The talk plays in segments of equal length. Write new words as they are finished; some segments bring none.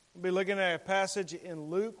We'll be looking at a passage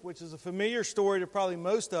in Luke, which is a familiar story to probably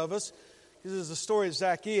most of us, because it's the story of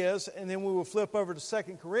Zacchaeus, and then we will flip over to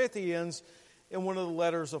 2 Corinthians in one of the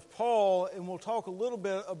letters of Paul, and we'll talk a little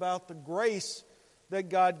bit about the grace that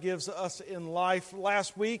God gives us in life.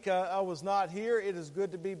 Last week, I was not here. It is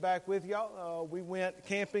good to be back with y'all. We went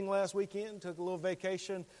camping last weekend, took a little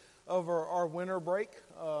vacation over our winter break.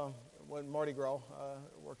 It wasn't Mardi Gras. I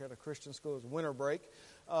work at a Christian school. It was winter break.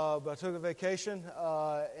 But I took a vacation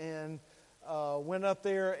and went up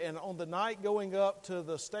there. And on the night going up to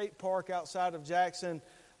the state park outside of Jackson,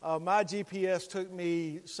 my GPS took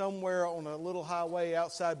me somewhere on a little highway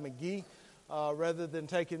outside McGee, rather than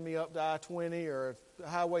taking me up to I-20 or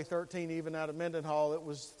Highway 13, even out of Mendenhall. It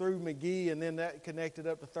was through McGee, and then that connected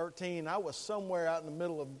up to 13. I was somewhere out in the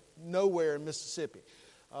middle of nowhere in Mississippi.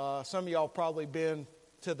 Some of y'all probably been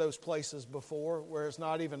to those places before, where it's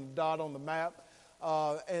not even a dot on the map.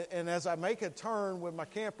 And as I make a turn with my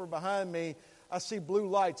camper behind me, I see blue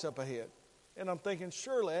lights up ahead. And I'm thinking,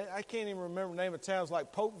 surely, I can't even remember the name of towns,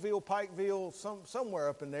 like Polkville, Pikeville, somewhere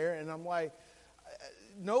up in there. And I'm like,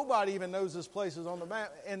 nobody even knows this place is on the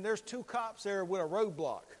map. And there's 2 cops there with a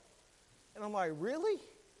roadblock. And I'm like, really?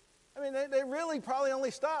 I mean, they really probably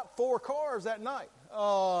only stopped 4 cars that night.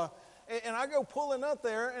 And I go pulling up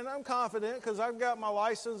there, and I'm confident because I've got my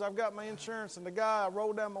license, I've got my insurance, and the guy, I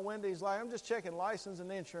rolled down my window, he's like, I'm just checking license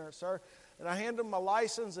and insurance, sir. And I hand him my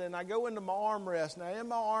license, and I go into my armrest. Now, in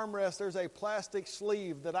my armrest, there's a plastic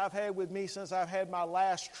sleeve that I've had with me since I've had my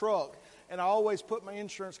last truck. And I always put my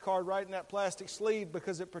insurance card right in that plastic sleeve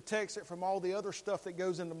because it protects it from all the other stuff that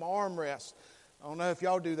goes into my armrest. I don't know if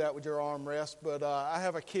y'all do that with your armrest, but I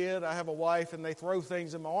have a kid, I have a wife, and they throw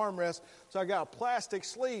things in my armrest. So I got a plastic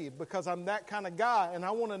sleeve because I'm that kind of guy, and I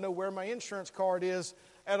want to know where my insurance card is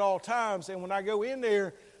at all times. And when I go in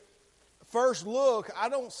there, first look, I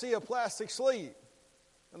don't see a plastic sleeve.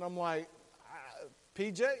 And I'm like,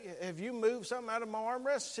 PJ, have you moved something out of my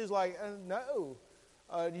armrest? She's like, no.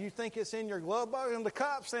 Do you think it's in your glove box? And the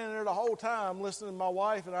cop's standing there the whole time listening to my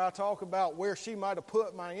wife and I talk about where she might have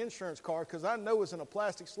put my insurance card because I know it's in a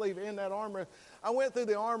plastic sleeve in that armrest. I went through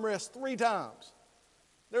the armrest 3 times.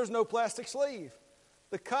 There's no plastic sleeve.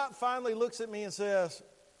 The cop finally looks at me and says,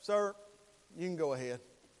 sir, you can go ahead.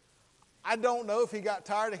 I don't know if he got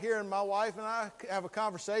tired of hearing my wife and I have a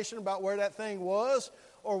conversation about where that thing was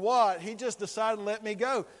or what. He just decided to let me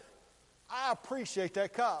go. I appreciate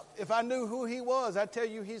that cop. If I knew who he was, I'd tell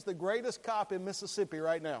you he's the greatest cop in Mississippi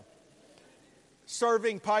right now.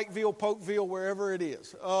 Serving Pikeville, Polkville, wherever it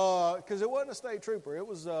is. Because it wasn't a state trooper. It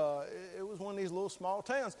was one of these little small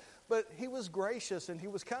towns. But he was gracious and he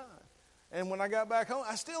was kind. And when I got back home,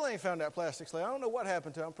 I still ain't found that plastic sleeve. I don't know what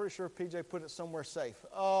happened to it. I'm pretty sure PJ put it somewhere safe.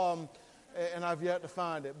 And I've yet to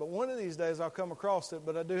find it. But one of these days I'll come across it.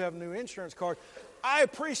 But I do have a new insurance card. I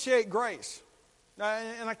appreciate grace.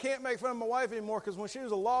 And I can't make fun of my wife anymore because when she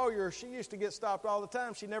was a lawyer, she used to get stopped all the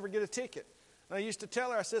time. She'd never get a ticket. And I used to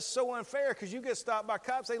tell her, I said, it's so unfair because you get stopped by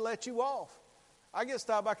cops, they let you off. I get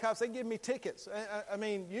stopped by cops, they give me tickets. I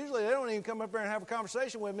mean, usually they don't even come up there and have a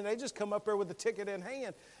conversation with me. They just come up there with the ticket in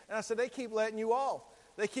hand. And I said, they keep letting you off.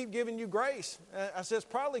 They keep giving you grace. And I said, it's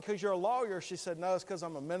probably because you're a lawyer. She said, no, it's because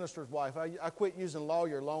I'm a minister's wife. I quit using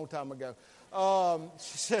lawyer a long time ago.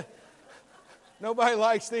 She said, nobody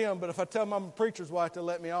likes them, but if I tell them I'm a preacher's wife, they'll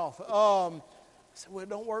let me off. I said, well, it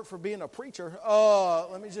don't work for being a preacher.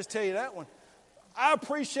 Let me just tell you that one. I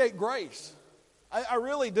appreciate grace. I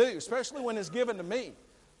really do, especially when it's given to me.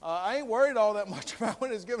 I ain't worried all that much about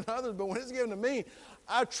when it's given to others, but when it's given to me,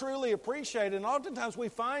 I truly appreciate it. And oftentimes we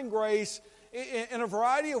find grace in a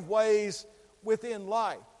variety of ways within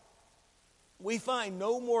life. We find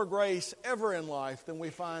no more grace ever in life than we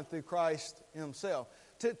find through Christ himself.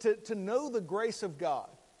 To know the grace of God,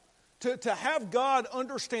 to have God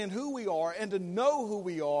understand who we are and to know who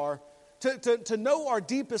we are, to know our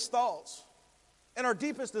deepest thoughts and our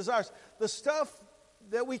deepest desires, the stuff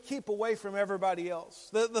that we keep away from everybody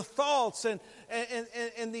else, the thoughts and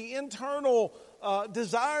the internal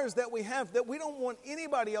desires that we have that we don't want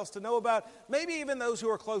anybody else to know about, maybe even those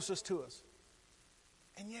who are closest to us.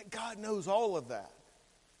 And yet God knows all of that.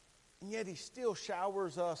 And yet he still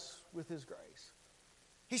showers us with his grace.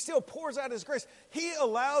 He still pours out his grace. He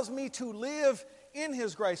allows me to live in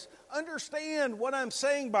his grace. Understand what I'm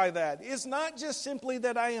saying by that. It's not just simply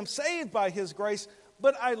that I am saved by his grace,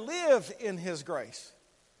 but I live in his grace.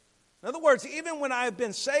 In other words, even when I have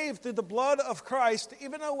been saved through the blood of Christ,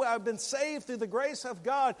 even though I've been saved through the grace of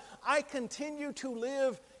God, I continue to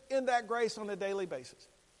live in that grace on a daily basis.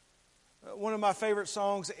 One of my favorite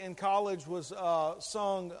songs in college was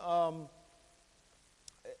sung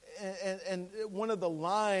and one of the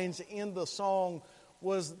lines in the song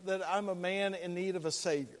was that I'm a man in need of a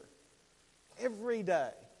Savior. Every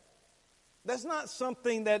day. That's not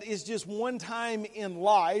something that is just one time in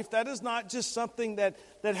life. That is not just something that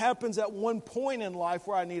happens at one point in life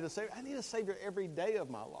where I need a Savior. I need a Savior every day of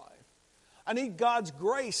my life. I need God's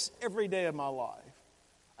grace every day of my life.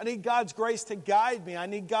 I need God's grace to guide me. I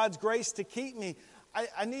need God's grace to keep me.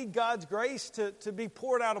 I need God's grace to be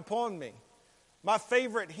poured out upon me. My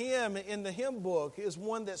favorite hymn in the hymn book is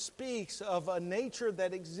one that speaks of a nature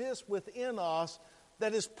that exists within us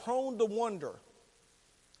that is prone to wonder.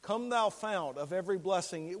 Come thou fount of every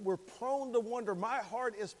blessing. We're prone to wonder. My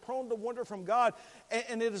heart is prone to wonder from God,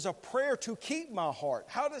 and it is a prayer to keep my heart.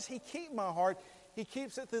 How does He keep my heart? He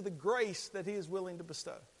keeps it through the grace that He is willing to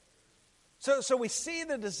bestow. So we see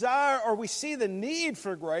the desire, or we see the need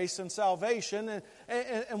for grace and salvation.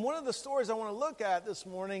 And one of the stories I want to look at this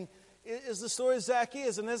morning is the story of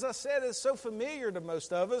Zacchaeus. And as I said, it's so familiar to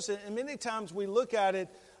most of us. And many times we look at it,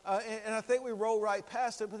 and I think we roll right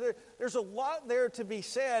past it. But there's a lot there to be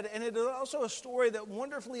said. And it is also a story that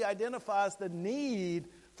wonderfully identifies the need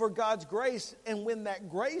for God's grace. And when that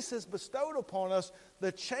grace is bestowed upon us,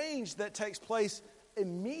 the change that takes place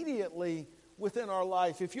immediately within our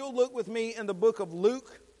life. If you'll look with me in the book of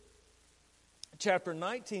Luke, chapter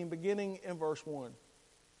 19, beginning in verse 1.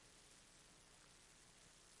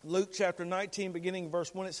 Luke chapter 19, beginning in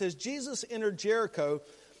verse 1, it says, Jesus entered Jericho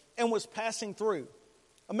and was passing through.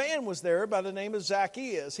 A man was there by the name of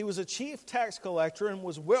Zacchaeus. He was a chief tax collector and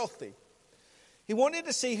was wealthy. He wanted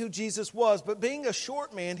to see who Jesus was, but being a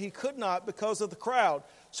short man, he could not because of the crowd.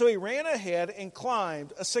 So he ran ahead and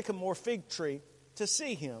climbed a sycamore fig tree to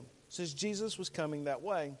see him, since Jesus was coming that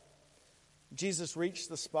way. Jesus reached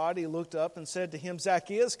the spot. He looked up and said to him,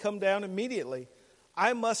 Zacchaeus, come down immediately.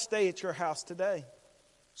 I must stay at your house today.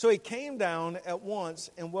 So he came down at once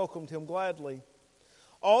and welcomed him gladly.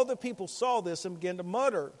 All the people saw this and began to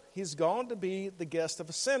mutter, he's gone to be the guest of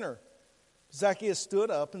a sinner. Zacchaeus stood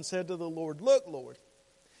up and said to the Lord, look, Lord,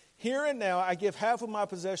 here and now I give half of my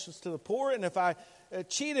possessions to the poor, and if I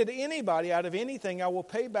cheated anybody out of anything, I will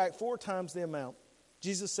pay back 4 times the amount.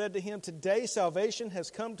 Jesus said to him, today salvation has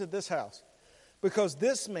come to this house, because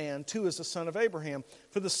this man too is the son of Abraham.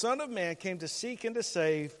 For the Son of Man came to seek and to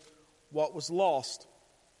save what was lost.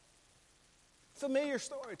 Familiar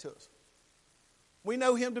story to us. We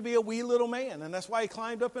know him to be a wee little man, and that's why he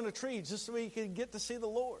climbed up in a tree, just so he could get to see the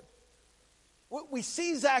Lord. We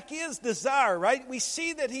see Zacchaeus' desire, right? We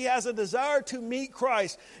see that he has a desire to meet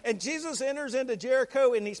Christ. And Jesus enters into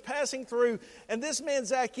Jericho and he's passing through. And this man,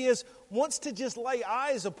 Zacchaeus, wants to just lay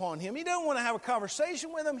eyes upon him. He doesn't want to have a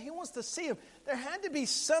conversation with him. He wants to see him. There had to be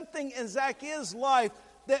something in Zacchaeus' life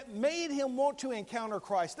that made him want to encounter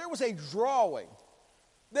Christ. There was a drawing.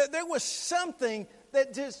 There was something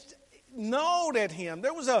that just gnawed at him.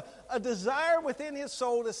 There was a desire within his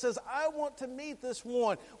soul that says, I want to meet this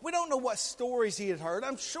one. We don't know what stories he had heard.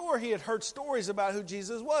 I'm sure he had heard stories about who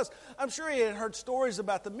Jesus was. I'm sure he had heard stories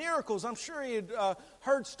about the miracles. I'm sure he had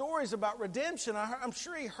heard stories about redemption. I'm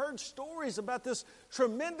sure he heard stories about this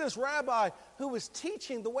tremendous rabbi who was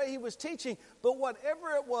teaching the way he was teaching. But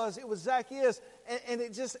whatever it was Zacchaeus, and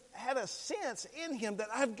it just had a sense in him that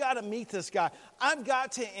I've got to meet this guy. I've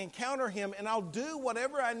got to encounter him, and I'll do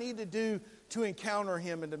whatever I need to do to encounter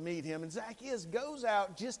him and to meet him. And Zacchaeus goes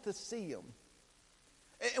out just to see him.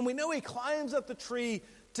 And we know he climbs up the tree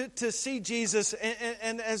to see Jesus.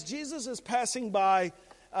 And as Jesus is passing by,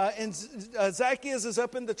 and Zacchaeus is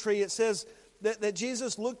up in the tree, it says that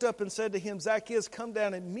Jesus looked up and said to him, Zacchaeus, come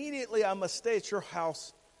down immediately. I must stay at your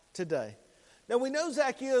house today. Now, we know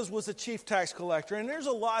Zacchaeus was a chief tax collector, and there's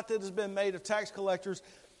a lot that has been made of tax collectors.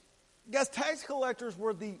 Guys, tax collectors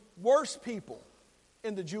were the worst people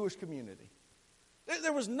in the Jewish community.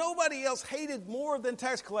 There was nobody else hated more than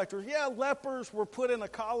tax collectors. Yeah, lepers were put in a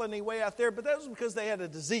colony way out there, but that was because they had a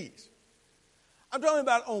disease. I'm talking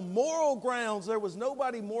about on moral grounds, there was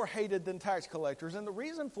nobody more hated than tax collectors, and the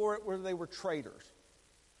reason for it was they were traitors.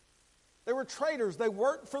 They were traitors. They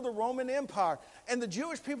worked for the Roman Empire. And the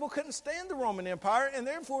Jewish people couldn't stand the Roman Empire, and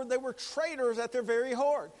therefore they were traitors at their very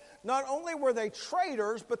heart. Not only were they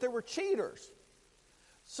traitors, but they were cheaters.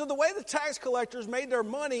 So the way the tax collectors made their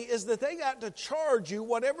money is that they got to charge you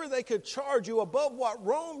whatever they could charge you above what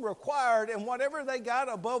Rome required, and whatever they got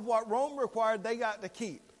above what Rome required, they got to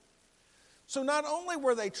keep. So not only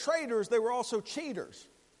were they traitors, they were also cheaters.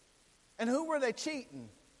 And who were they cheating?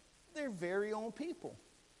 Their very own people.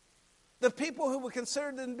 The people who would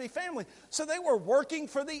consider them to be family. So they were working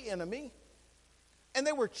for the enemy, and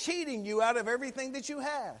they were cheating you out of everything that you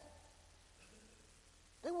had.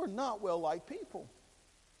 They were not well-liked people.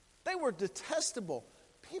 They were detestable.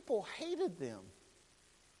 People hated them.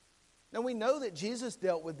 Now we know that Jesus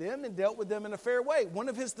dealt with them and dealt with them in a fair way. One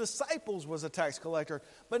of his disciples was a tax collector.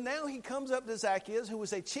 But now he comes up to Zacchaeus, who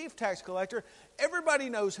was a chief tax collector. Everybody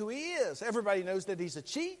knows who he is. Everybody knows that he's a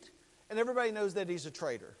cheat, and everybody knows that he's a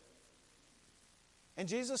traitor. And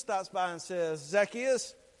Jesus stops by and says,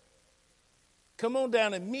 Zacchaeus, come on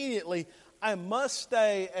down immediately. I must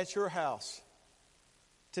stay at your house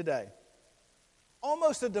today.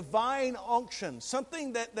 Almost a divine unction,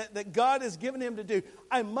 something that God has given him to do.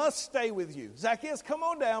 I must stay with you. Zacchaeus, come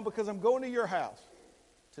on down because I'm going to your house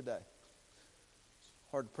today.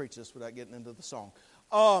 It's hard to preach this without getting into the song.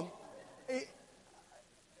 Come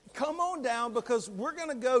on down because we're going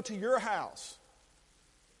to go to your house.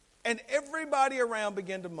 And everybody around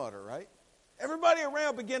began to mutter, right? Everybody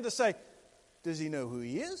around began to say, does he know who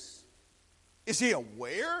he is? Is he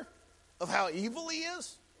aware of how evil he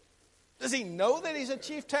is? Does he know that he's a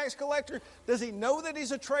chief tax collector? Does he know that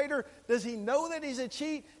he's a traitor? Does he know that he's a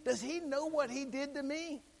cheat? Does he know what he did to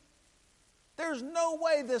me? There's no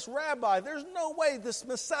way this rabbi, there's no way this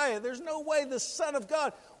Messiah, there's no way this Son of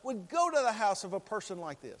God would go to the house of a person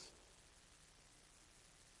like this.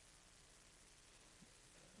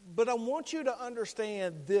 But I want you to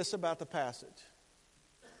understand this about the passage.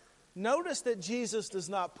 Notice that Jesus does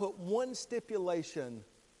not put one stipulation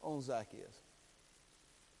on Zacchaeus.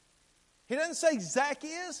 He doesn't say,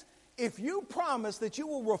 Zacchaeus, if you promise that you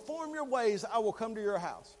will reform your ways, I will come to your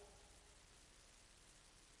house.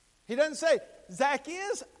 He doesn't say,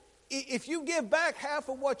 Zacchaeus, if you give back half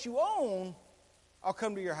of what you own, I'll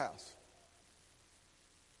come to your house.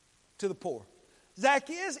 To the poor.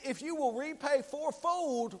 Zacchaeus, if you will repay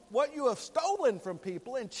fourfold what you have stolen from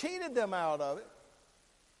people and cheated them out of it,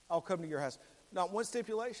 I'll come to your house. Not one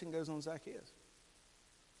stipulation goes on Zacchaeus.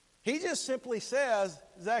 He just simply says,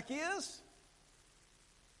 Zacchaeus,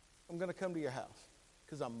 I'm going to come to your house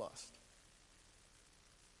because I must.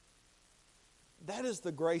 That is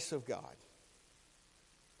the grace of God.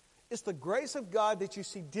 It's the grace of God that you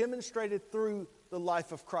see demonstrated through the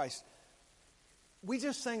life of Christ. We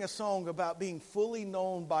just sang a song about being fully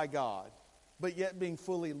known by God, but yet being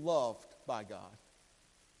fully loved by God.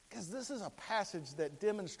 Because this is a passage that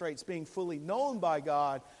demonstrates being fully known by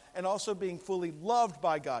God and also being fully loved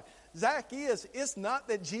by God. Zacchaeus, it's not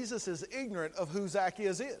that Jesus is ignorant of who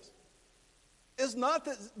Zacchaeus is. It's not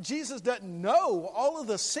that Jesus doesn't know all of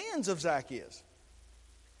the sins of Zacchaeus.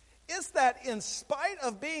 It's that in spite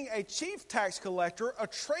of being a chief tax collector, a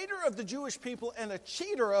traitor of the Jewish people, and a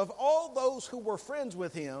cheater of all those who were friends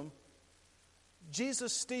with him,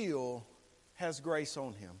 Jesus still has grace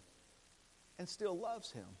on him and still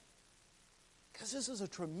loves him. Because this is a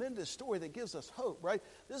tremendous story that gives us hope, right?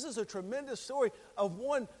 This is a tremendous story of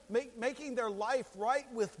one making their life right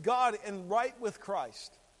with God and right with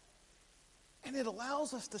Christ. And it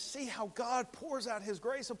allows us to see how God pours out his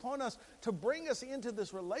grace upon us to bring us into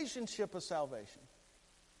this relationship of salvation.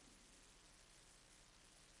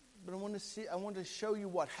 But I want to show you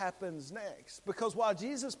what happens next. Because while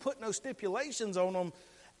Jesus put no stipulations on them,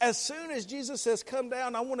 as soon as Jesus says, come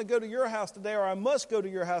down, I want to go to your house today, or I must go to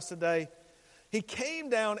your house today, he came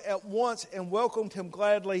down at once and welcomed him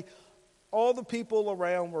gladly. All the people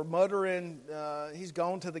around were muttering, he's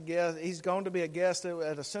gone to be a guest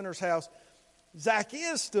at a sinner's house.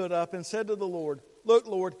 Zacchaeus stood up and said to the Lord, look,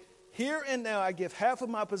 Lord, here and now I give half of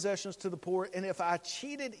my possessions to the poor, and if I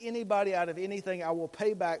cheated anybody out of anything, I will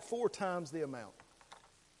pay back 4 times the amount.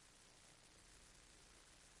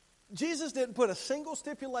 Jesus didn't put a single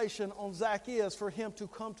stipulation on Zacchaeus for him to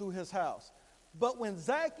come to his house. But when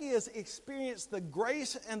Zacchaeus experienced the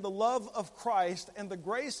grace and the love of Christ and the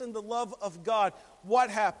grace and the love of God, what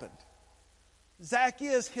happened?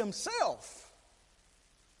 Zacchaeus himself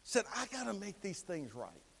said, I got to make these things right.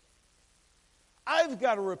 I've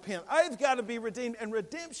got to repent. I've got to be redeemed. And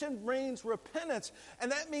redemption means repentance.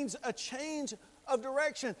 And that means a change of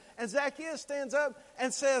direction. And Zacchaeus stands up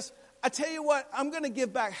and says, I tell you what, I'm going to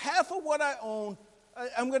give back half of what I own.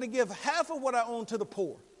 I'm going to give half of what I own to the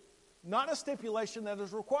poor. Not a stipulation that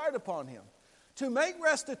is required upon him. To make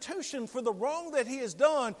restitution for the wrong that he has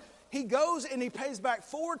done, he goes and he pays back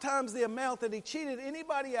 4 times the amount that he cheated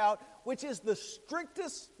anybody out, which is the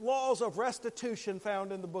strictest laws of restitution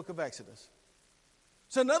found in the book of Exodus.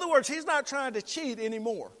 So in other words, he's not trying to cheat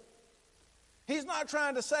anymore. He's not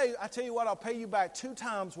trying to say, I tell you what, I'll pay you back 2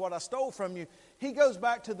 times what I stole from you. He goes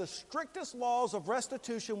back to the strictest laws of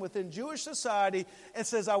restitution within Jewish society and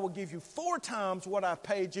says, I will give you 4 times what I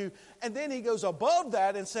paid you. And then he goes above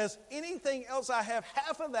that and says, anything else I have,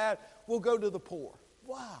 half of that will go to the poor.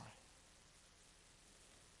 Why?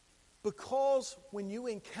 Because when you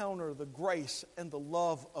encounter the grace and the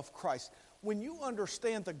love of Christ, when you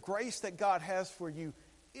understand the grace that God has for you,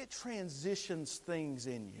 it transitions things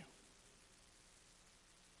in you.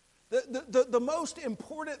 The most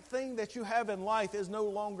important thing that you have in life is no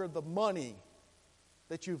longer the money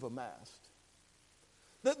that you've amassed.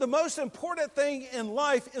 The most important thing in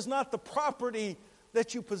life is not the property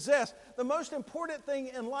that you possess. The most important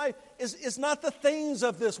thing in life is not the things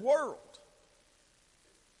of this world.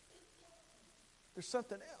 There's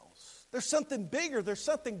something else. There's something bigger. There's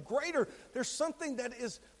something greater. There's something that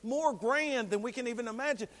is more grand than we can even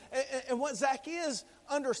imagine. And what Zacchaeus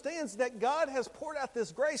understands, that God has poured out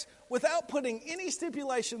this grace without putting any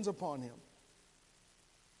stipulations upon him.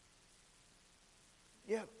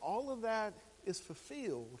 Yet all of that is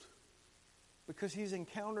fulfilled because he's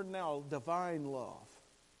encountered now divine love,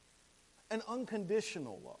 an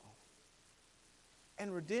unconditional love.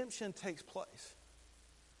 And redemption takes place.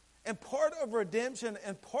 And part of redemption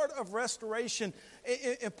and part of restoration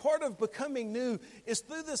and part of becoming new is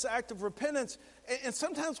through this act of repentance. And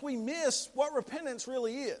sometimes we miss what repentance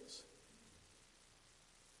really is.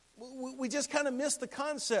 We just kind of miss the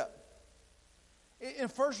concept. In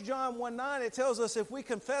 1 John 1:9, it tells us if we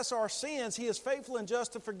confess our sins, He is faithful and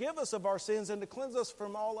just to forgive us of our sins and to cleanse us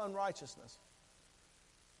from all unrighteousness.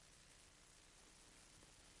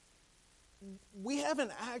 We have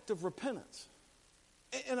an act of repentance.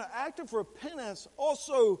 And an act of repentance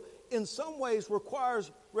also, in some ways,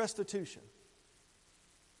 requires restitution.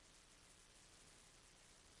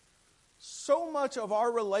 So much of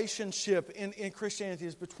our relationship in Christianity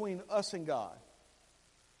is between us and God.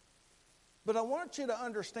 But I want you to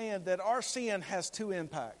understand that our sin has two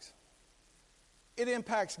impacts. It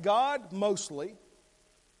impacts God mostly,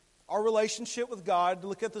 our relationship with God.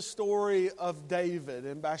 Look at the story of David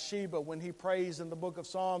and Bathsheba when he prays in the book of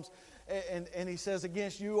Psalms. And he says,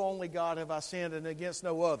 against you only, God, have I sinned, and against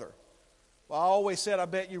no other. Well, I always said, I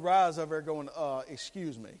bet you rise over there going,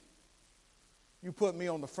 excuse me. You put me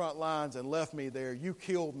on the front lines and left me there. You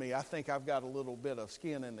killed me. I think I've got a little bit of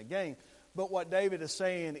skin in the game. But what David is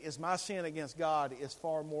saying is my sin against God is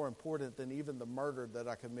far more important than even the murder that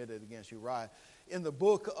I committed against Uriah. In the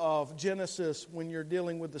book of Genesis, when you're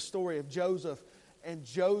dealing with the story of Joseph, and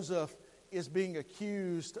Joseph is being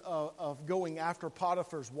accused of going after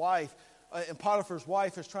Potiphar's wife, and Potiphar's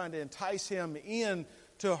wife is trying to entice him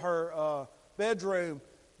into her bedroom.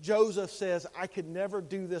 Joseph says, I could never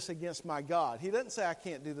do this against my God. He doesn't say I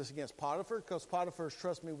can't do this against Potiphar because Potiphar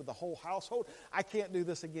trusts me with the whole household. I can't do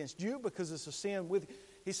this against you because it's a sin with you.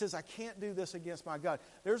 He says, I can't do this against my God.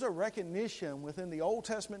 There's a recognition within the Old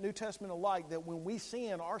Testament, New Testament alike, that when we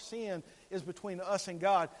sin, our sin is between us and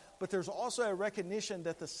God. But there's also a recognition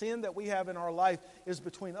that the sin that we have in our life is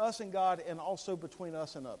between us and God and also between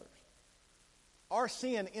us and others. Our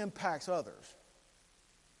sin impacts others.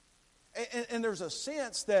 And there's a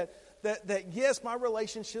sense that yes, my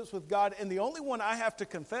relationships with God, and the only one I have to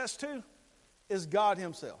confess to is God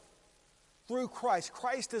Himself. Through Christ.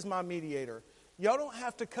 Christ is my mediator. Y'all don't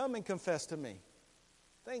have to come and confess to me.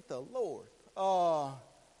 Thank the Lord. I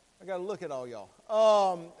got to look at all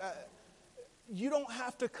y'all. You don't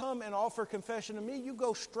have to come and offer confession to me. You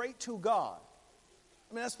go straight to God.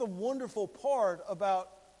 I mean, that's the wonderful part about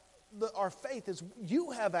our faith is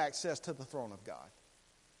you have access to the throne of God.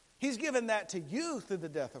 He's given that to you through the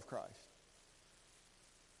death of Christ.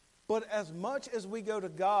 But as much as we go to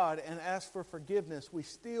God and ask for forgiveness, we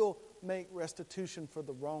still make restitution for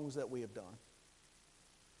the wrongs that we have done.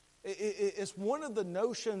 It's one of the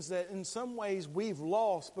notions that in some ways we've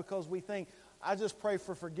lost because we think, I just pray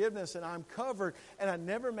for forgiveness and I'm covered, and I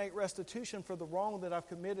never make restitution for the wrong that I've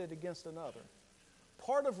committed against another.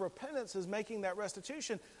 Part of repentance is making that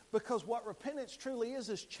restitution, because what repentance truly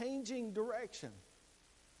is changing direction.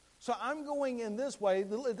 So I'm going in this way.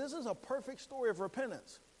 This is a perfect story of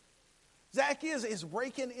repentance. Zacchaeus is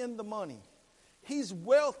raking in the money. He's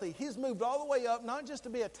wealthy. He's moved all the way up, not just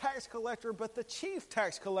to be a tax collector, but the chief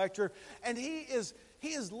tax collector. And he is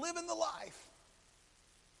living the life.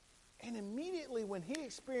 And immediately when he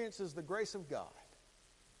experiences the grace of God,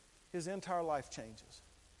 his entire life changes.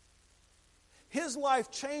 His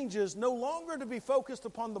life changes no longer to be focused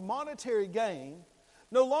upon the monetary gain,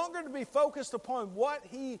 no longer to be focused upon what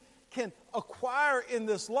he can acquire in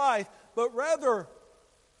this life, but rather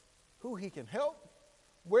who he can help,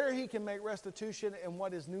 where he can make restitution, and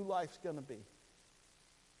what his new life's going to be.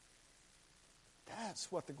 That's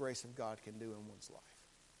what the grace of God can do in one's life.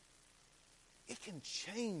 It can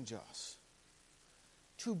change us.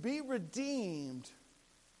 To be redeemed,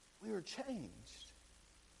 we are changed.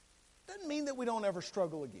 It doesn't mean that we don't ever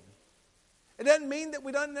struggle again. It doesn't mean that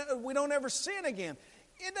we don't ever sin again.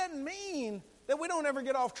 It doesn't mean that we don't ever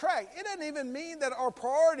get off track. It doesn't even mean that our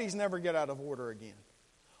priorities never get out of order again.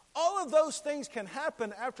 All of those things can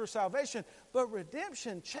happen after salvation, but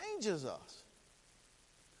redemption changes us.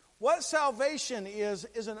 What salvation is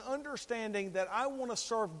an understanding that I want to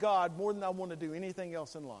serve God more than I want to do anything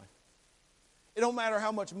else in life. It don't matter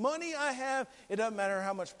how much money I have. It doesn't matter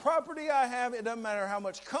how much property I have. It doesn't matter how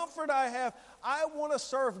much comfort I have. I want to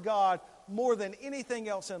serve God more than anything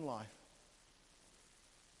else in life.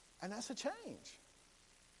 And that's a change.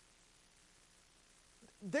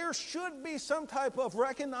 There should be some type of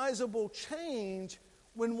recognizable change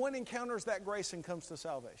when one encounters that grace and comes to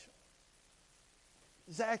salvation.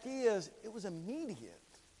 Zacchaeus, it was immediate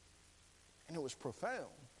and it was profound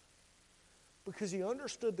because he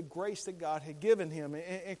understood the grace that God had given him.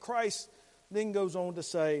 And Christ then goes on to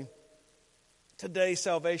say, today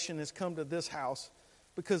salvation has come to this house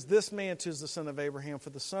because this man too is the son of Abraham, for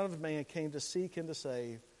the Son of Man came to seek and to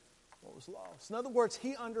save what was lost. In other words,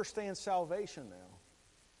 he understands salvation now.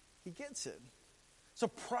 He gets it. It's a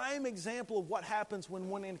prime example of what happens when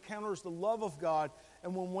one encounters the love of God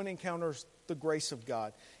and when one encounters the grace of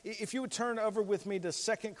God. If you would turn over with me to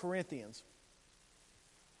 2 Corinthians.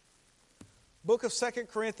 Book of 2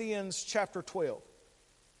 Corinthians chapter 12.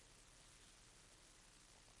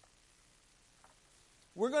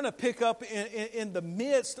 We're going to pick up in the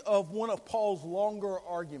midst of one of Paul's longer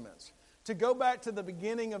arguments. To go back to the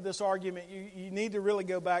beginning of this argument, you need to really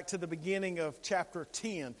go back to the beginning of chapter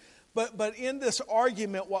 10. But in this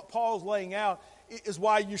argument, what Paul's laying out is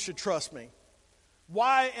why you should trust me.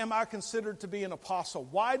 Why am I considered to be an apostle?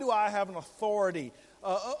 Why do I have an authority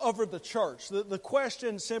over the church? The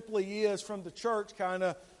question simply is from the church kind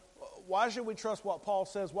of, why should we trust what Paul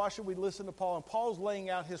says? Why should we listen to Paul? And Paul's laying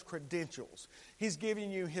out his credentials. He's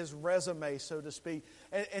giving you his resume, so to speak.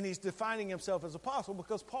 And he's defining himself as apostle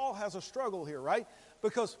because Paul has a struggle here, right?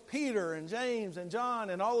 Because Peter and James and John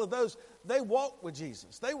and all of those, they walked with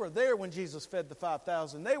Jesus. They were there when Jesus fed the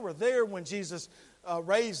 5,000. They were there when Jesus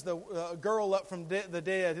raised the girl up from the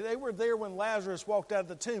dead. They were there when Lazarus walked out of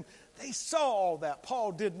the tomb. They saw all that.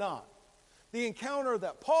 Paul did not. The encounter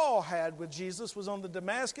that Paul had with Jesus was on the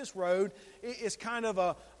Damascus Road. It's kind of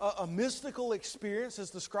a mystical experience as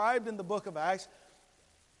described in the book of Acts.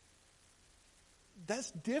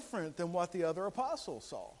 That's different than what the other apostles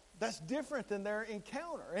saw. That's different than their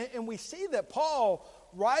encounter. And we see that Paul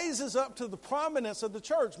rises up to the prominence of the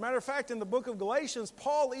church. Matter of fact, in the book of Galatians,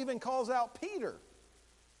 Paul even calls out Peter.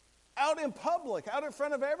 Out in public, out in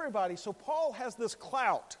front of everybody. So Paul has this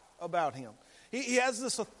clout about him. He has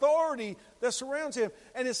this authority that surrounds him.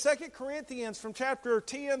 And in 2 Corinthians from chapter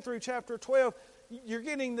 10 through chapter 12, you're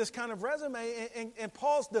getting this kind of resume. And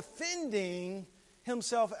Paul's defending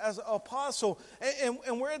himself as an apostle.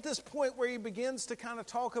 And we're at this point where he begins to kind of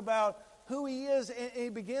talk about who he is. And he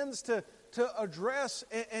begins to address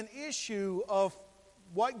an issue of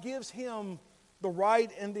what gives him the right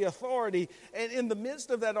and the authority. And in the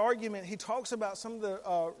midst of that argument, he talks about some of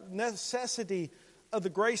the necessity of the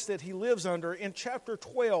grace that he lives under in chapter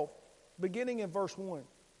 12, beginning in verse 1.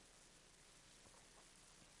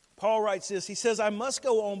 Paul writes this. He says, I must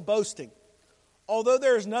go on boasting. Although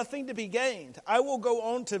there is nothing to be gained, I will go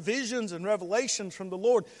on to visions and revelations from the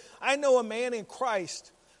Lord. I know a man in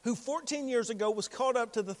Christ who 14 years ago was caught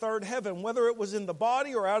up to the third heaven. Whether it was in the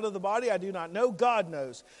body or out of the body, I do not know. God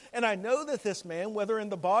knows. And I know that this man, whether in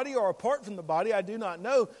the body or apart from the body, I do not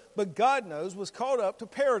know, but God knows, was caught up to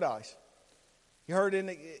paradise. He heard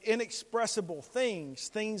inexpressible things,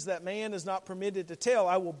 things that man is not permitted to tell.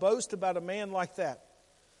 I will boast about a man like that.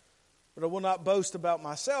 But I will not boast about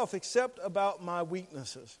myself except about my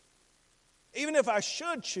weaknesses. Even if I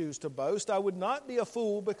should choose to boast, I would not be a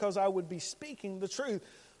fool because I would be speaking the truth.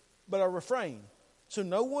 But I refrain, so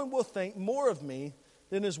no one will think more of me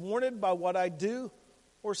than is warranted by what I do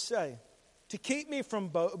or say. To keep me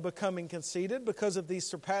from becoming conceited because of these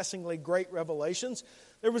surpassingly great revelations,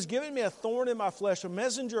 there was given me a thorn in my flesh, a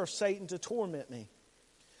messenger of Satan to torment me.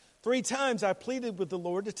 3 times I pleaded with the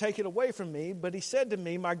Lord to take it away from me, but he said to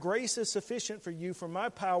me, my grace is sufficient for you, for my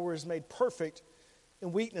power is made perfect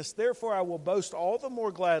in weakness. Therefore I will boast all the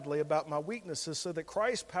more gladly about my weaknesses, so that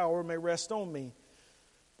Christ's power may rest on me.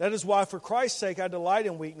 That is why, for Christ's sake, I delight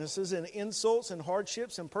in weaknesses, in insults, and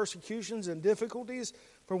hardships, and persecutions, and difficulties.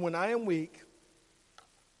 For when I am weak,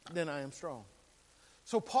 then I am strong.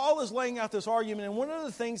 So Paul is laying out this argument, and one of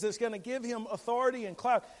the things that's going to give him authority and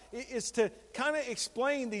clout is to kind of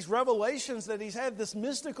explain these revelations that he's had, this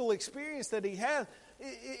mystical experience that he had.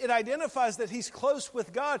 It identifies that he's close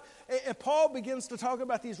with God. And Paul begins to talk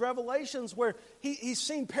about these revelations where he's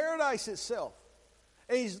seen paradise itself.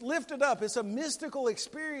 And he's lifted up. It's a mystical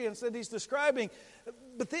experience that he's describing.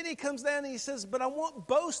 But then he comes down and he says, but I won't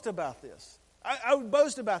boast about this. I would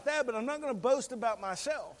boast about that, but I'm not going to boast about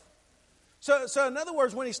myself. So in other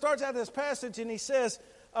words, when he starts out this passage and he says,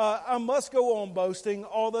 I must go on boasting,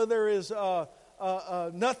 although there is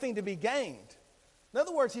nothing to be gained. In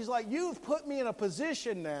other words, he's like, you've put me in a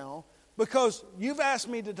position now because you've asked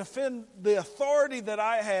me to defend the authority that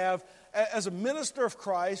I have as a minister of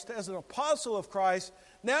Christ, as an apostle of Christ.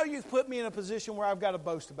 Now you've put me in a position where I've got to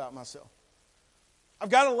boast about myself. I've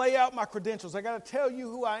got to lay out my credentials. I've got to tell you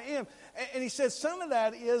who I am. And he says some of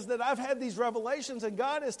that is that I've had these revelations and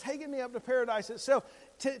God has taken me up to paradise itself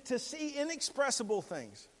to see inexpressible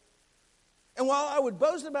things. And while I would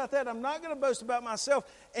boast about that, I'm not going to boast about myself.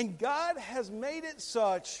 And God has made it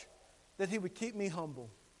such that he would keep me humble.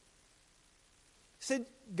 He said,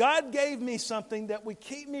 God gave me something that would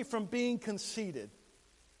keep me from being conceited.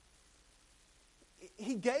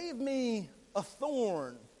 He gave me a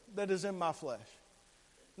thorn that is in my flesh.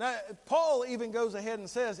 Now, Paul even goes ahead and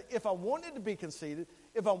says, if I wanted to be conceited,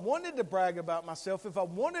 if I wanted to brag about myself, if I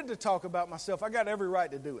wanted to talk about myself, I got every right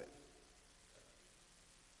to do it.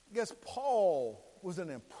 I guess Paul was an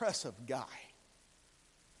impressive guy.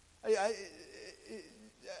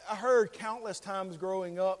 I heard countless times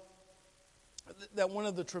growing up that one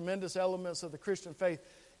of the tremendous elements of the Christian faith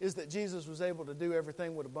is that Jesus was able to do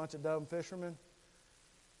everything with a bunch of dumb fishermen.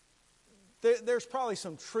 There's probably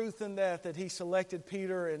some truth in that he selected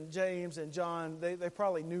Peter and James and John. They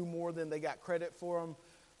probably knew more than they got credit for them,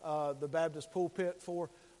 the Baptist pulpit for.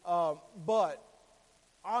 But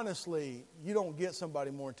honestly, you don't get somebody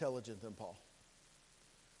more intelligent than Paul.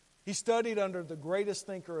 He studied under the greatest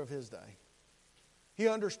thinker of his day. He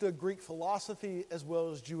understood Greek philosophy as well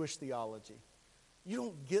as Jewish theology. You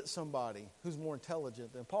don't get somebody who's more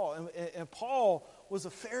intelligent than Paul. And Paul was a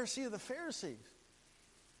Pharisee of the Pharisees.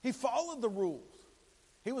 He followed the rules.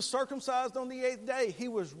 He was circumcised on the 8th day. He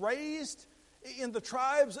was raised in the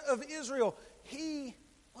tribes of Israel. He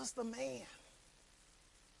was the man.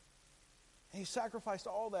 And he sacrificed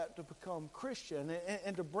all that to become Christian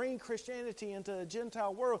and to bring Christianity into a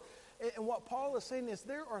Gentile world. And what Paul is saying is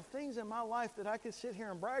there are things in my life that I could sit here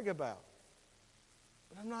and brag about.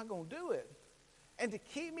 But I'm not going to do it. And to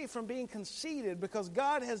keep me from being conceited, because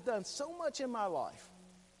God has done so much in my life.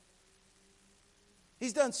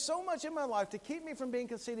 He's done so much in my life to keep me from being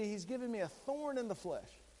conceited. He's given me a thorn in the flesh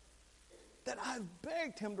that I've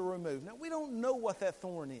begged him to remove. Now, we don't know what that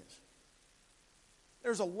thorn is.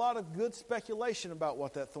 There's a lot of good speculation about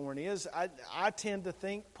what that thorn is. I tend to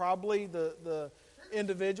think probably the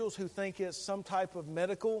individuals who think it's some type of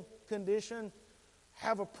medical condition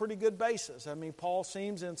have a pretty good basis. I mean, Paul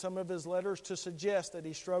seems in some of his letters to suggest that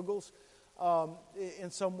he struggles in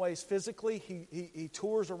some ways physically. He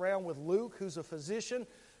tours around with Luke, who's a physician.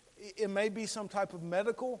 It may be some type of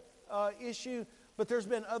medical issue, but there's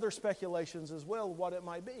been other speculations as well of what it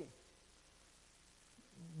might be.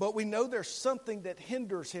 But we know there's something that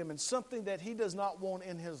hinders him and something that he does not want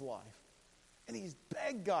in his life. And he's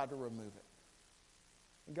begged God to remove it.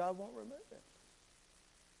 And God won't remove it.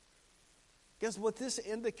 Guess what this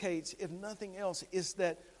indicates, if nothing else, is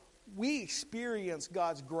that we experience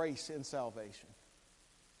God's grace in salvation.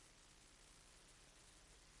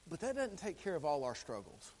 But that doesn't take care of all our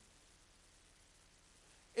struggles.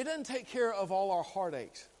 It doesn't take care of all our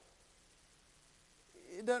heartaches.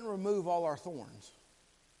 It doesn't remove all our thorns.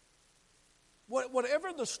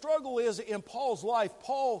 Whatever the struggle is in Paul's life,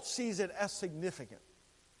 Paul sees it as significant.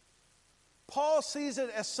 Paul sees it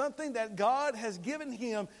as something that God has given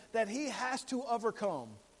him that he has to overcome.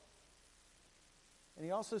 And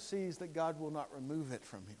he also sees that God will not remove it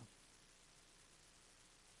from him.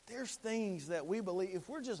 There's things that we believe, if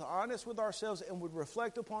we're just honest with ourselves and would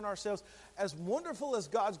reflect upon ourselves, as wonderful as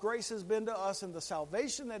God's grace has been to us and the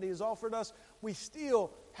salvation that he has offered us, we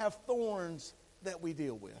still have thorns that we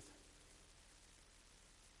deal with.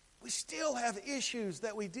 We still have issues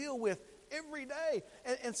that we deal with every day.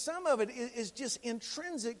 And some of it is just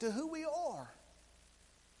intrinsic to who we are.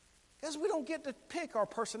 Because we don't get to pick our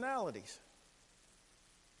personalities.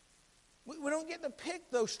 We don't get to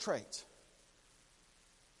pick those traits.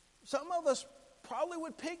 Some of us probably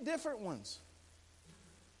would pick different ones.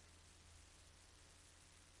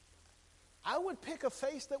 I would pick a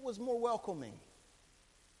face that was more welcoming.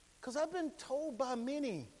 Because I've been told by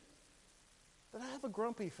many that I have a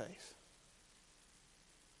grumpy face.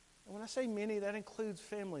 And when I say many, that includes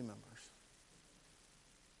family members.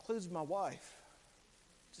 Includes my wife.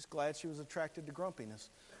 Just glad she was attracted to grumpiness.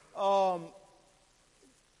 I've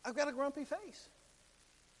got a grumpy face.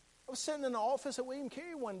 I was sitting in the office at William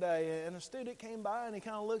Carey one day, and a student came by, and he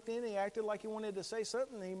kind of looked in, and he acted like he wanted to say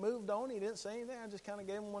something, and he moved on. He didn't say anything. I just kind of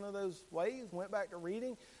gave him one of those waves, went back to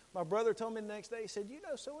reading. My brother told me the next day, he said, you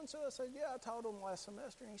know so-and-so? I said, yeah, I taught him last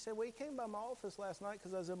semester. And he said, well, he came by my office last night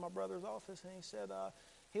because I was in my brother's office. And he said,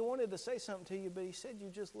 he wanted to say something to you, but he said you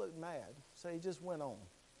just looked mad. So he just went on.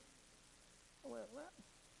 I went, what?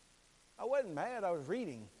 I wasn't mad. I was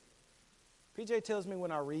reading. PJ tells me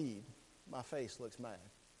when I read, my face looks mad.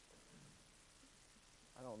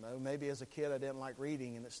 I don't know. Maybe as a kid I didn't like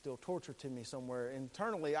reading and it's still torture to me somewhere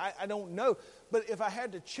internally. I don't know. But if I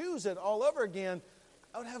had to choose it all over again,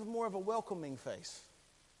 I would have more of a welcoming face.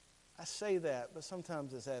 I say that, but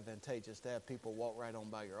sometimes it's advantageous to have people walk right on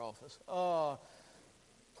by your office.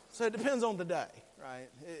 So it depends on the day, right?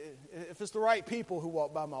 If it's the right people who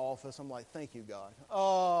walk by my office, I'm like, thank you,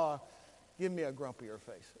 God. Give me a grumpier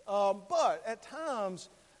face. But at times,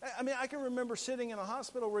 I mean, I can remember sitting in a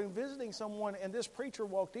hospital room visiting someone, and this preacher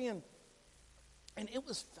walked in, and it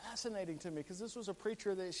was fascinating to me because this was a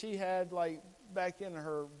preacher that she had like back in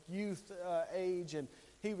her youth age, and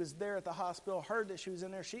he was there at the hospital, heard that she was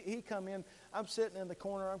in there. He come in, I'm sitting in the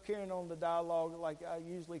corner, I'm carrying on the dialogue like I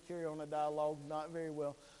usually carry on a dialogue, not very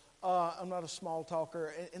well. I'm not a small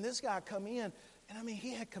talker. And this guy come in, and I mean,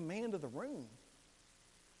 he had command of the room.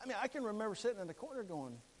 I mean, I can remember sitting in the corner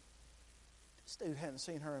going, this dude hadn't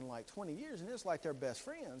seen her in like 20 years, and it's like they're best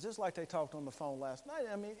friends. It's like they talked on the phone last night.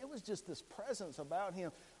 I mean, it was just this presence about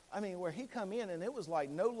him. I mean, where he come in, and it was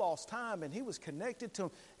like no lost time, and he was connected to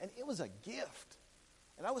him, and it was a gift.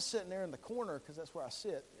 And I was sitting there in the corner, because that's where I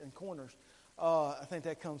sit, in corners. I think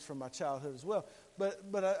that comes from my childhood as well.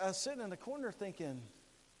 But I was sitting in the corner thinking,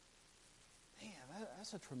 man,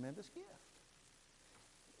 that's a tremendous gift.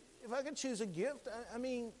 If I could choose a gift, I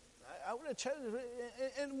mean, I would have chosen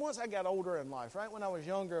it. And once I got older in life, right? When I was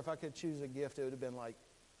younger, if I could choose a gift, it would have been like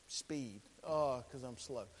speed, because I'm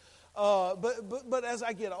slow. But as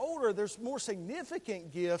I get older, there's more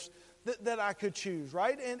significant gifts that I could choose,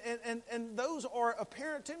 right? And those are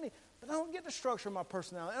apparent to me. But I don't get to structure my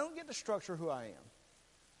personality. I don't get to structure who I am.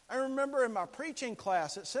 I remember in my preaching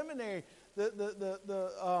class at seminary,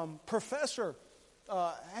 the professor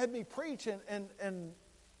had me preach, and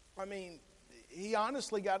I mean, he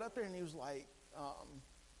honestly got up there and he was like,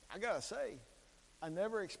 I got to say, I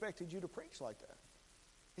never expected you to preach like that.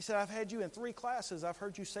 He said, I've had you in 3 classes. I've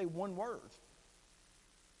heard you say one word.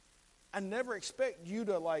 I never expect you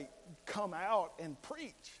to like come out and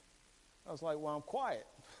preach. I was like, well, I'm quiet.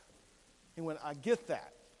 He went, I get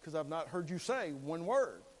that because I've not heard you say one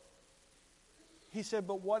word. He said,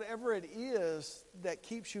 but whatever it is that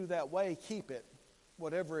keeps you that way, keep it,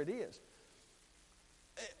 whatever it is.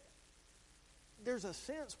 There's a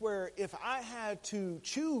sense where if I had to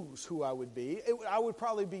choose who I would be, I would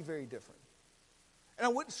probably be very different. And I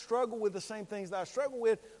wouldn't struggle with the same things that I struggle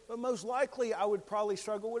with, but most likely I would probably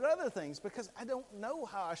struggle with other things because I don't know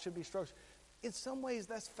how I should be structured. In some ways,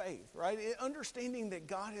 that's faith, right? Understanding that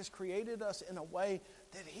God has created us in a way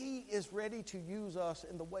that He is ready to use us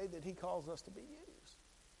in the way that He calls us to be used.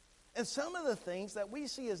 And some of the things that we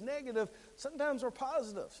see as negative sometimes are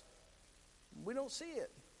positives. We don't see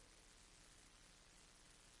it.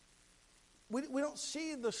 We don't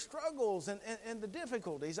see the struggles and the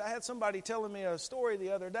difficulties. I had somebody telling me a story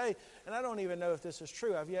the other day, and I don't even know if this is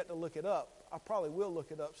true. I've yet to look it up. I probably will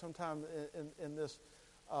look it up sometime in this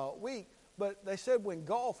week. But they said when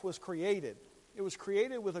golf was created, it was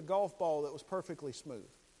created with a golf ball that was perfectly smooth.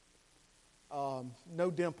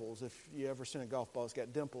 No dimples. If you ever seen a golf ball, it's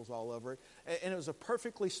got dimples all over it. And it was a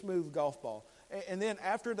perfectly smooth golf ball. And then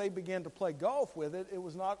after they began to play golf with it, it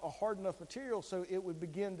was not a hard enough material, so it would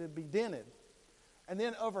begin to be dented. And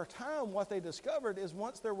then over time, what they discovered is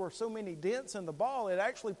once there were so many dents in the ball, it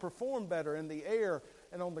actually performed better in the air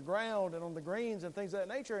and on the ground and on the greens and things of that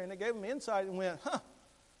nature. And it gave them insight and went,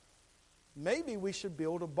 maybe we should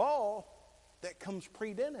build a ball that comes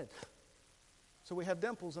pre-dented. So we have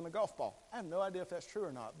dimples in a golf ball. I have no idea if that's true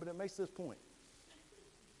or not, but it makes this point.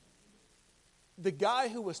 The guy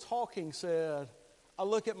who was talking said, I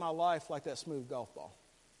look at my life like that smooth golf ball.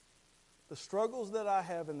 The struggles that I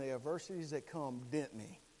have and the adversities that come dent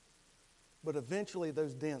me. But eventually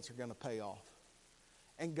those dents are going to pay off.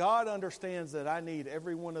 And God understands that I need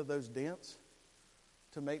every one of those dents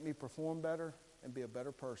to make me perform better and be a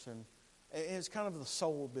better person. And it's kind of the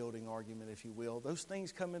soul building argument, if you will. Those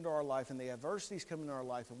things come into our life and the adversities come into our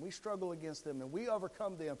life and we struggle against them and we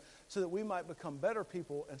overcome them so that we might become better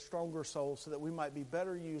people and stronger souls so that we might be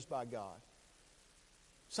better used by God.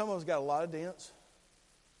 Some of us got a lot of dents.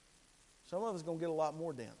 Some of us are going to get a lot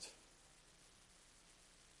more dents.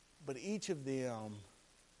 But each of them,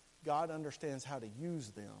 God understands how to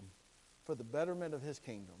use them for the betterment of His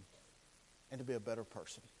kingdom and to be a better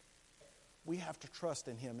person. We have to trust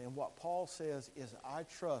in Him. And what Paul says is, I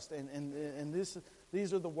trust. And this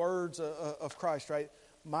These are the words of Christ, right?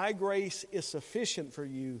 My grace is sufficient for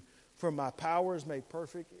you, for my power is made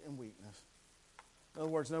perfect in weakness. In other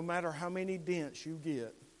words, no matter how many dents you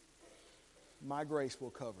get, my grace will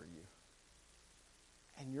cover you.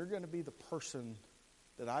 And you're going to be the person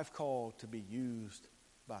that I've called to be used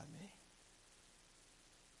by me.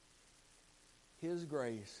 His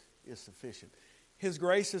grace is sufficient. His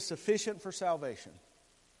grace is sufficient for salvation.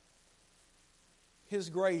 His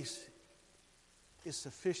grace is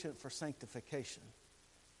sufficient for sanctification.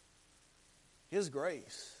 His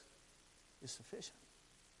grace is sufficient.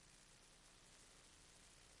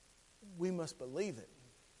 We must believe it.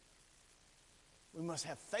 We must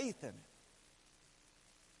have faith in it.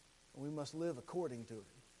 And we must live according to it.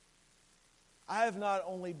 I have not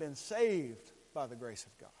only been saved by the grace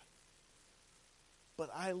of God, but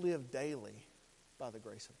I live daily by the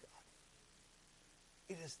grace of God.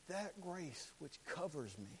 It is that grace which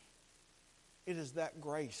covers me. It is that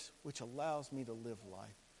grace which allows me to live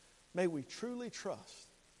life. May we truly trust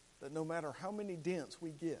that no matter how many dents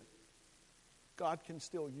we get, God can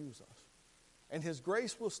still use us. And His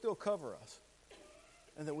grace will still cover us.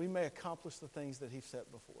 And that we may accomplish the things that He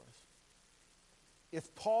set before us.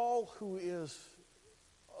 If Paul, who is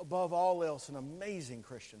above all else an amazing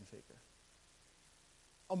Christian figure,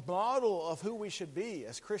 a model of who we should be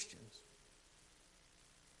as Christians,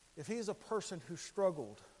 if he is a person who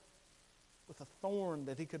struggled with a thorn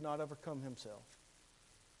that he could not overcome himself,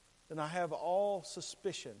 then I have all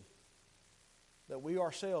suspicion that we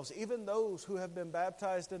ourselves, even those who have been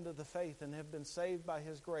baptized into the faith and have been saved by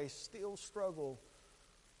His grace, still struggle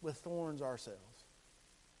with thorns ourselves.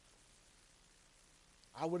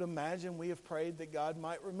 I would imagine we have prayed that God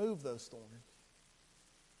might remove those thorns.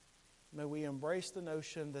 May we embrace the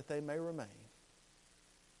notion that they may remain,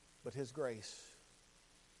 but His grace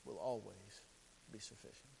will always be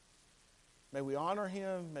sufficient. May we honor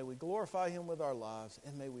Him, may we glorify Him with our lives,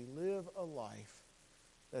 and may we live a life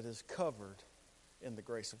that is covered in the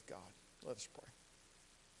grace of God. Let us pray.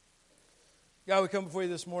 God, we come before You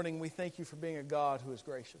this morning. We thank You for being a God who is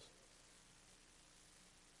gracious.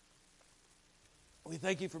 We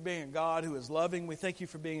thank You for being a God who is loving. We thank You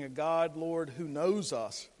for being a God, Lord, who knows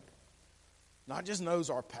us. Not just knows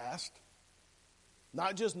our past,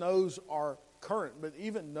 not just knows our current, but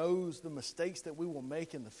even knows the mistakes that we will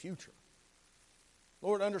make in the future.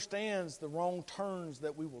 Lord, understands the wrong turns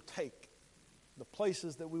that we will take, the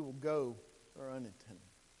places that we will go are unintended.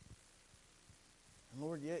 And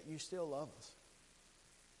Lord, yet You still love us.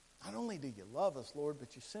 Not only do You love us, Lord,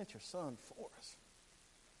 but You sent Your Son for us.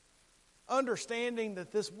 Understanding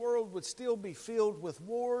that this world would still be filled with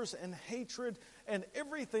wars and hatred and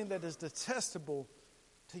everything that is detestable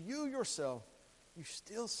to You Yourself, You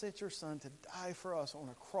still sent Your Son to die for us on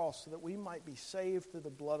a cross so that we might be saved through the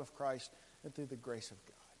blood of Christ and through the grace of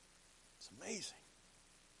God. It's amazing.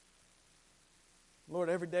 Lord,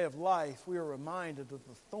 every day of life we are reminded of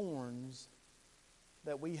the thorns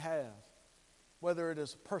that we have. Whether it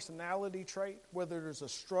is a personality trait, whether it is a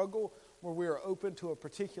struggle where we are open to a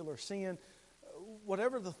particular sin,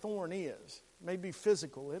 whatever the thorn is, it may be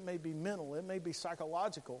physical, it may be mental, it may be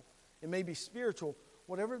psychological, it may be spiritual,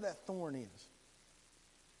 whatever that thorn is.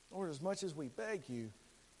 Lord, as much as we beg You,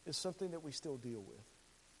 it's something that we still deal with.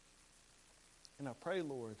 And I pray,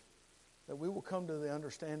 Lord, that we will come to the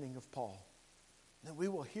understanding of Paul, that we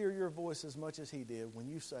will hear Your voice as much as he did when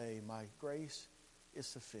You say, my grace is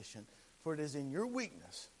sufficient. For it is in Your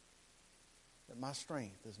weakness that my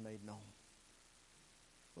strength is made known.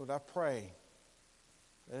 Lord, I pray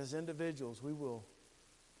that as individuals we will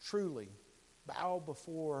truly bow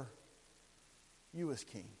before You as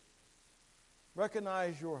King.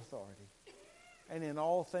 Recognize Your authority. And in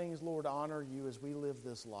all things, Lord, honor You as we live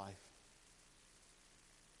this life.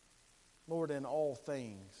 Lord, in all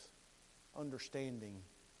things, understanding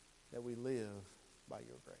that we live by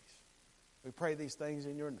Your grace. We pray these things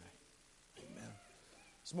in Your name. Amen.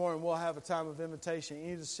 This morning we'll have a time of invitation.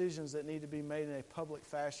 Any decisions that need to be made in a public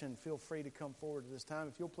fashion, feel free to come forward at this time.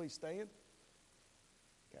 If you'll please stand.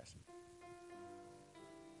 Cassie.